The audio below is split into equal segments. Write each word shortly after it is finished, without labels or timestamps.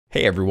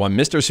Hey everyone,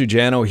 Mr.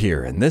 Sujano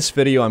here. In this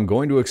video, I'm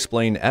going to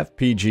explain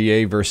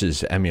FPGA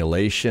versus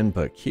emulation,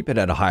 but keep it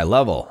at a high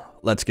level.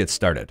 Let's get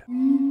started.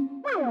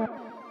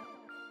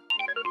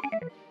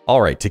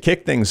 Alright, to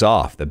kick things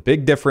off, the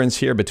big difference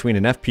here between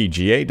an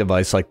FPGA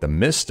device like the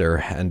Mister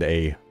and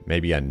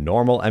maybe a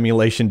normal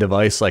emulation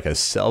device like a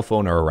cell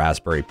phone or a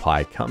Raspberry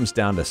Pi comes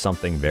down to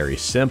something very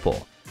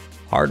simple.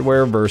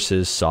 Hardware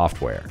versus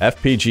software.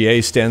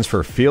 FPGA stands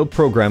for Field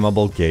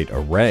Programmable Gate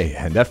Array,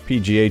 and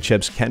FPGA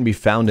chips can be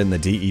found in the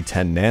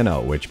DE10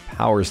 Nano, which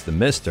powers the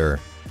Mister,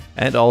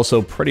 and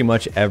also pretty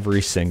much every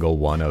single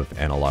one of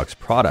Analog's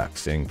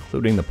products,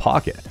 including the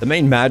Pocket. The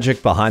main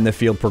magic behind the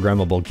Field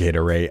Programmable Gate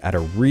Array at a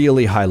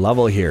really high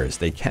level here is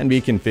they can be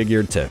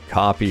configured to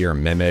copy or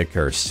mimic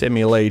or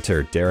simulate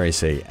or, dare I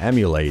say,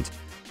 emulate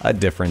a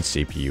different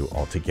CPU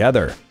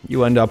altogether.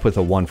 You end up with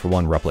a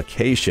one-for-one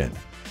replication.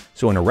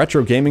 So in a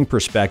retro gaming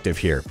perspective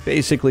here,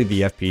 basically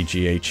the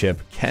FPGA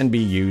chip can be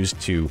used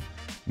to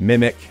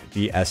mimic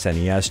the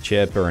SNES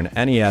chip or an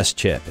NES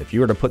chip. If you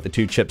were to put the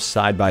two chips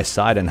side by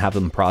side and have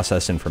them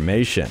process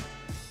information,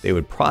 they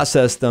would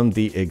process them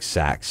the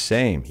exact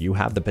same. You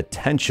have the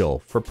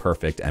potential for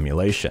perfect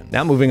emulation.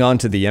 Now moving on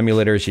to the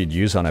emulators you'd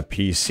use on a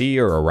PC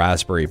or a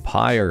Raspberry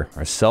Pi or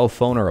a cell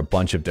phone or a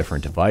bunch of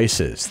different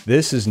devices.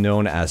 This is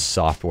known as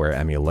software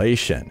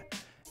emulation.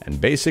 And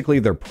basically,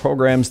 they're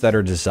programs that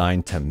are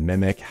designed to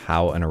mimic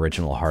how an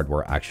original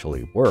hardware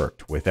actually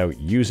worked without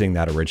using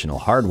that original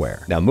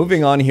hardware. Now,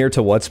 moving on here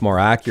to what's more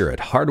accurate,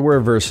 hardware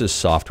versus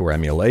software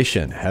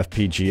emulation,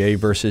 FPGA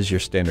versus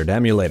your standard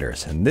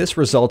emulators, and this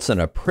results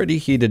in a pretty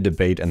heated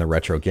debate in the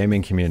retro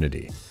gaming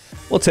community.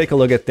 We'll take a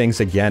look at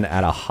things again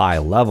at a high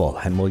level,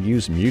 and we'll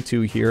use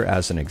Mewtwo here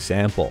as an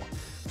example.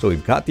 So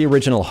we've got the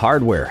original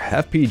hardware.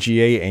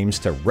 FPGA aims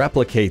to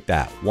replicate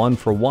that one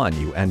for one.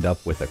 You end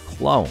up with a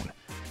clone.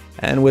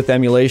 And with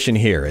emulation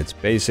here, it's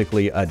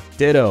basically a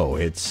ditto.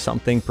 It's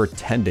something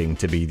pretending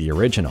to be the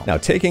original. Now,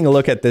 taking a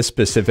look at this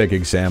specific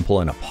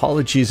example, and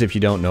apologies if you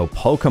don't know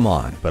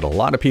Pokemon, but a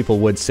lot of people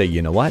would say,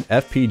 you know what,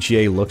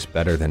 FPGA looks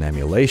better than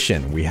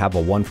emulation. We have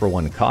a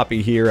one-for-one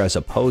copy here as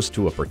opposed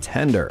to a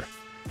pretender.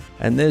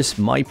 And this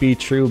might be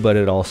true, but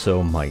it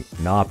also might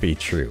not be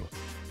true,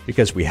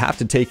 because we have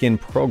to take in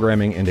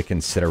programming into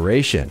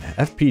consideration.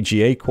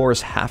 FPGA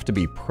cores have to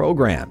be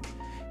programmed.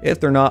 If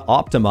they're not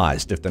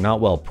optimized, if they're not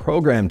well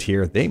programmed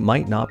here, they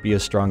might not be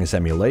as strong as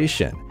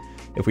emulation.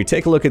 If we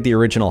take a look at the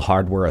original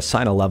hardware,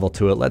 assign a level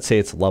to it, let's say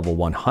it's level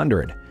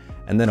 100,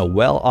 and then a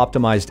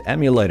well-optimized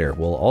emulator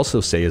will also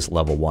say is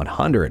level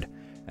 100,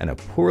 and a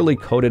poorly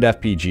coded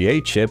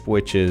FPGA chip,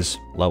 which is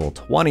level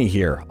 20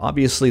 here.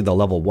 Obviously, the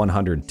level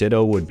 100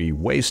 Ditto would be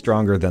way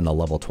stronger than the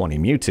level 20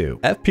 Mewtwo.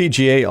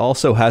 FPGA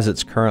also has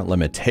its current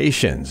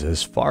limitations.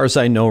 As far as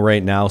I know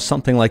right now,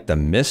 something like the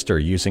Mister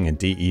using a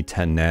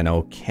DE10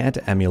 Nano can't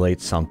emulate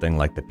something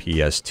like the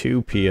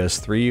PS2,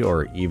 PS3,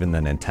 or even the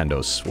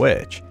Nintendo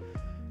Switch.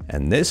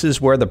 And this is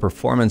where the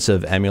performance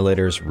of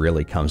emulators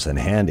really comes in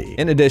handy.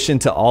 In addition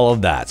to all of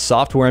that,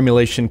 software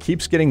emulation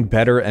keeps getting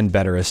better and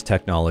better as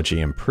technology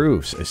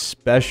improves,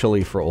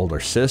 especially for older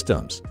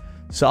systems.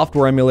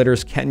 Software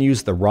emulators can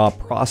use the raw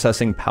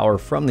processing power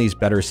from these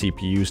better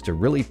CPUs to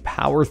really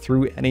power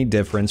through any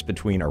difference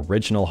between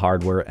original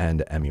hardware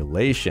and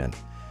emulation.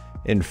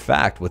 In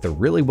fact, with a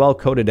really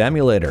well-coded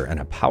emulator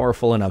and a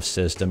powerful enough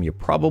system, you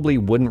probably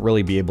wouldn't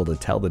really be able to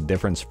tell the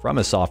difference from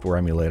a software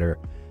emulator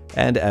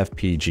and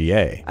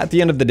FPGA. At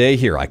the end of the day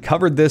here, I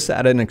covered this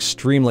at an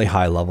extremely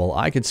high level.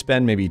 I could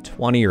spend maybe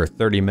 20 or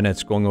 30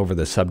 minutes going over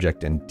the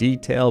subject in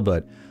detail,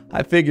 but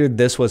I figured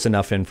this was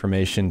enough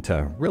information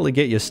to really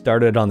get you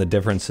started on the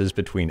differences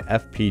between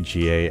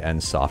FPGA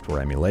and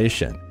software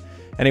emulation.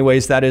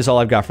 Anyways, that is all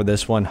I've got for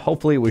this one.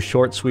 Hopefully it was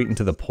short, sweet, and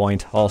to the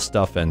point, all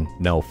stuff and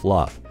no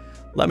fluff.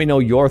 Let me know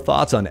your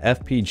thoughts on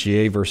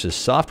FPGA versus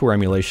software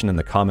emulation in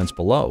the comments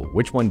below.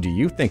 Which one do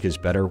you think is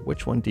better?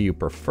 Which one do you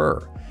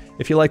prefer?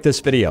 If you like this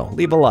video,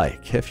 leave a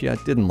like. If you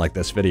didn't like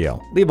this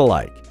video, leave a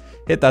like.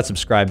 Hit that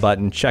subscribe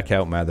button, check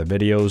out my other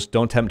videos,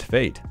 don't tempt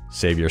fate,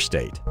 save your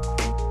state.